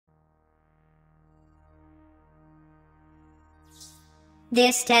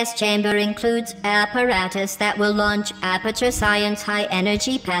This test chamber includes apparatus that will launch Aperture Science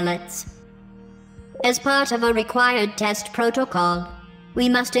high-energy pellets. As part of a required test protocol, we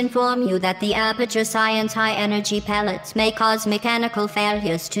must inform you that the Aperture Science high-energy pellets may cause mechanical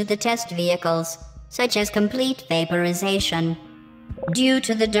failures to the test vehicles, such as complete vaporization. Due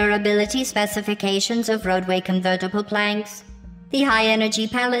to the durability specifications of roadway convertible planks, the high-energy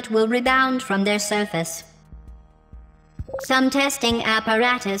pellet will rebound from their surface. Some testing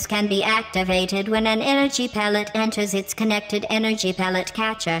apparatus can be activated when an energy pellet enters its connected energy pellet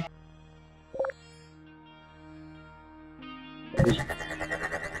catcher.